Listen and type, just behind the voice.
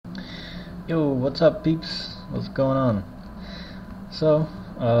Yo, what's up, peeps? What's going on? So,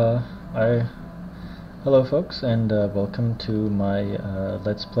 hello, folks, and welcome to my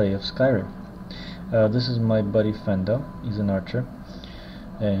Let's Play of Skyrim. This is my buddy Fendo. He's an archer,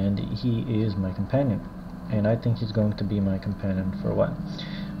 and he is my companion, and I think he's going to be my companion for a while.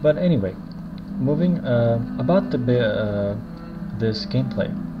 But anyway, moving about this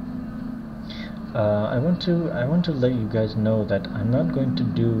gameplay. I want to let you guys know that I'm not going to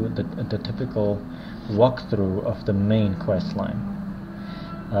do the typical walkthrough of the main quest line.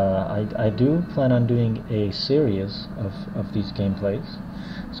 I do plan on doing a series of these gameplays,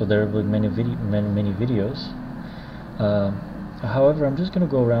 so there will be many videos. However, I'm just going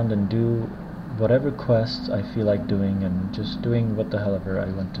to go around and do whatever quests I feel like doing, and just doing what the hell ever I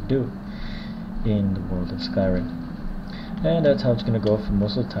want to do in the world of Skyrim. And that's how it's going to go for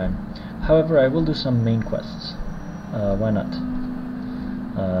most of the time. However, I will do some main quests. Why not?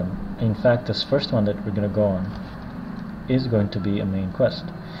 In fact, this first one that we're going to go on is going to be a main quest.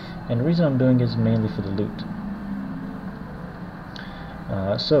 And the reason I'm doing it is mainly for the loot.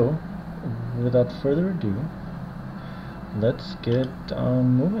 So, without further ado, let's get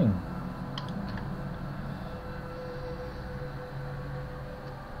moving.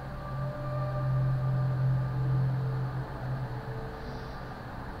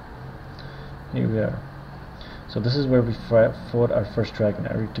 Here we are. So this is where we fought our first dragon.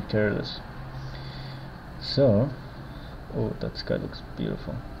 I already took care of this. So, oh, that sky looks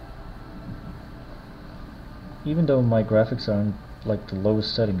beautiful. Even though my graphics are in like the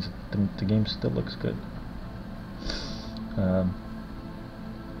lowest settings, the game still looks good.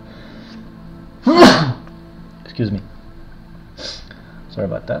 Excuse me. Sorry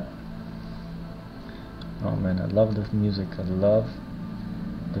about that. Oh man, I love the music. I love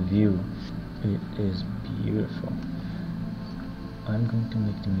the view. It is beautiful. I'm going to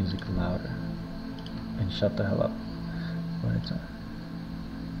make the music louder and shut the hell up when it's on.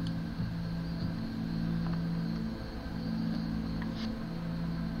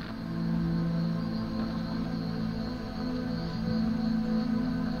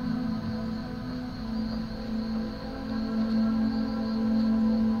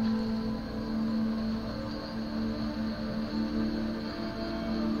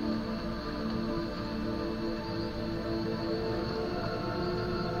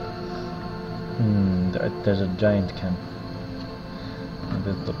 There's a giant camp. And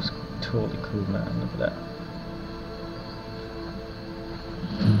this looks totally cool, man. Look at that.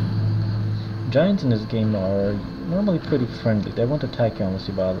 Giants in this game are normally pretty friendly. They won't attack you unless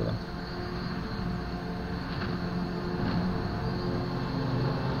you bother them.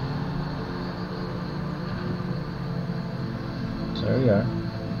 So there we are.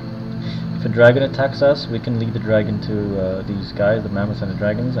 If a dragon attacks us, we can lead the dragon to these guys, the mammoths and the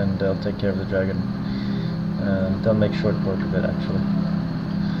dragons, and they'll take care of the dragon. They'll make short work of it, actually.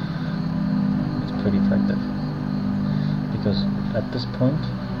 It's pretty effective. Because at this point,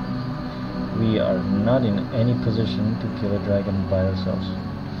 we are not in any position to kill a dragon by ourselves.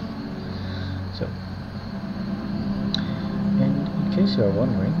 So, and in case you are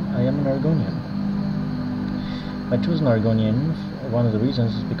wondering, I am an Argonian. I chose an Argonian. One of the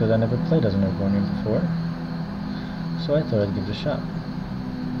reasons is because I never played as an Argonian before. So I thought I'd give it a shot.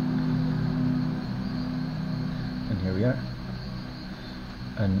 And here we are.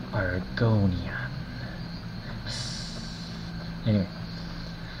 An Argonian. Psst. Anyway.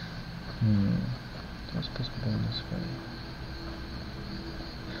 So I'm supposed to be going this way.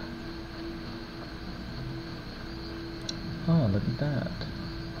 Oh, look at that.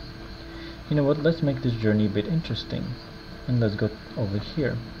 You know what, let's make this journey a bit interesting. And let's go over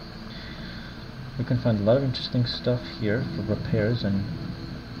here. We can find a lot of interesting stuff here for repairs and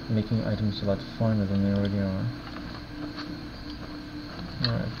making items a lot finer than they already are.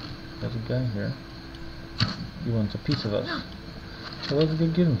 Alright, there's a guy here. He wants a piece of us. So let's go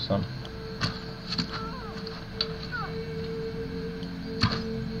give him some.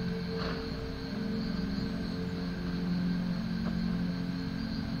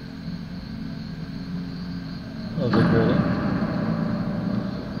 A little bit early.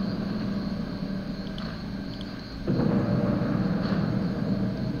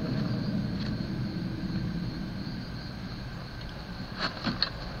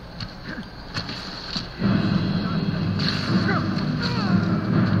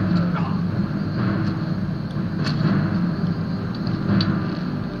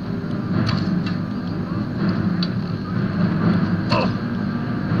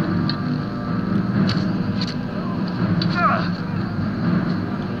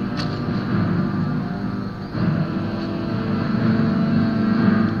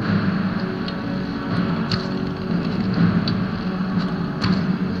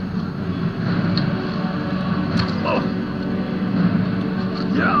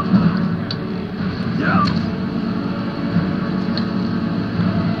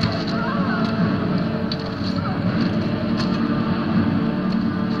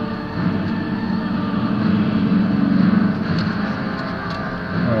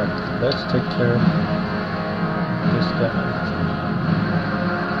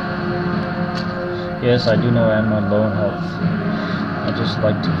 Yes, I do know I'm on low on health. I just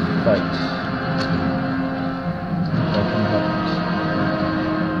like to fight. If I can help it.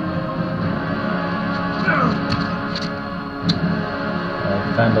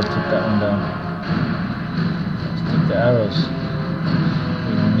 Vandal took that one down. Let's take the arrows.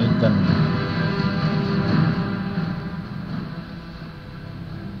 We don't need them.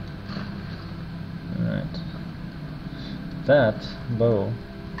 Alright. That bow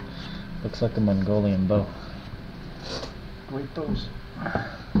looks like a Mongolian bow. Great bows.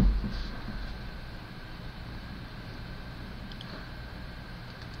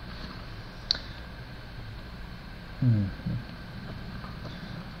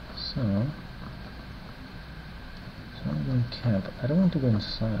 So I'm going to camp. I don't want to go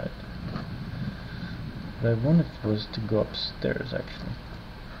inside. What I wanted was to go upstairs actually.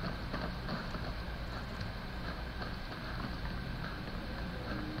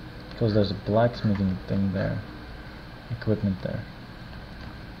 Because there's a blacksmithing thing there. Equipment there.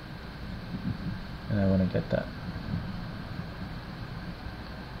 And I want to get that.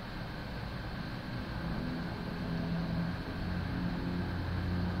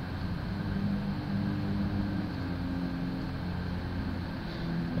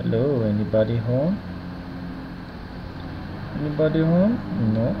 Hello, anybody home? Anybody home?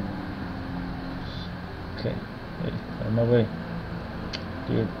 No. Okay, hey, out of my way,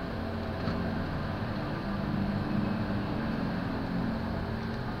 dude.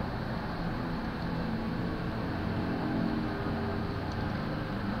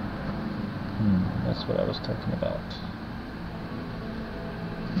 That's what I was talking about.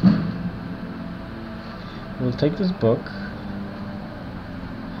 We'll take this book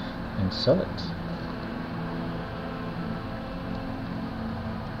and sell it.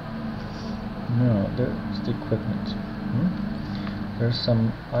 No, there's the equipment. There's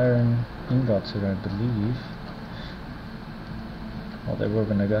some iron ingots here, I believe. Well, they were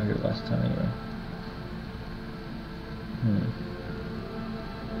when I got here last time anyway.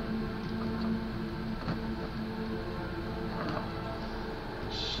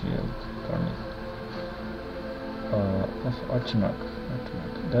 Shield, garnet. Of Archimag.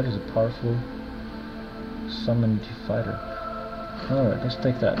 That is a powerful summoned fighter. Alright, let's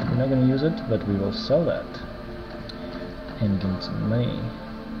take that. We're not going to use it, but we will sell that and gain some money.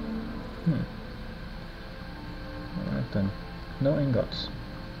 Alright then. No ingots.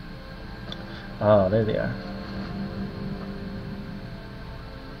 Ah, there they are.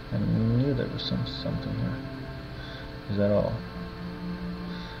 I knew there was something here. Is that all?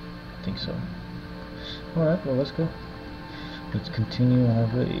 I think so. Alright, well let's go. Let's continue on our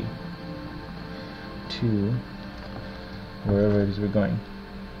way to wherever it is we're going.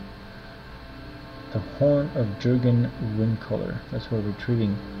 The Horn of Jurgen Windcaller. That's where we're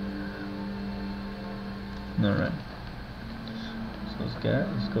retrieving. Alright. So let's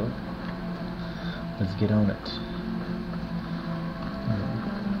go. Let's get on it.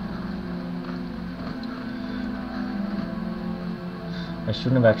 I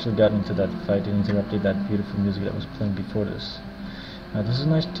shouldn't have actually gotten into that fight and interrupted that beautiful music that was playing before this. This is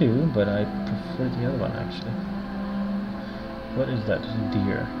nice too, but I prefer the other one actually. What is that? It's a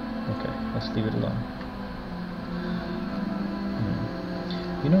deer. Okay, let's leave it alone.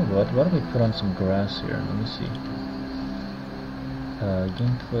 You know what? Why don't we put on some grass here? Let me see.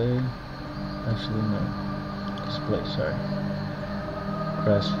 Gameplay. Actually, no. Display, sorry.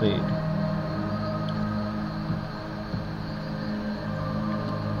 Grass fade.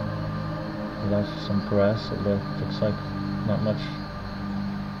 Allow for some grass, although it looks like not much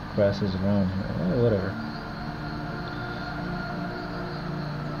grass is around here. Whatever.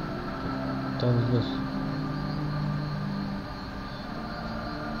 What the hell is this?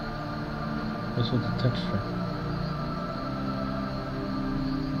 What's with the texture?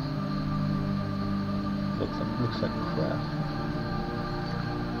 Looks like crap.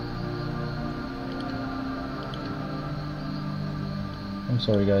 I'm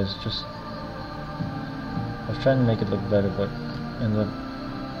sorry guys, just I was trying to make it look better, but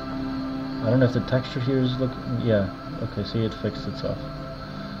I don't know if the texture here is yeah, okay, see, it fixed itself.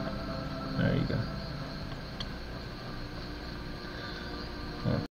 There you go.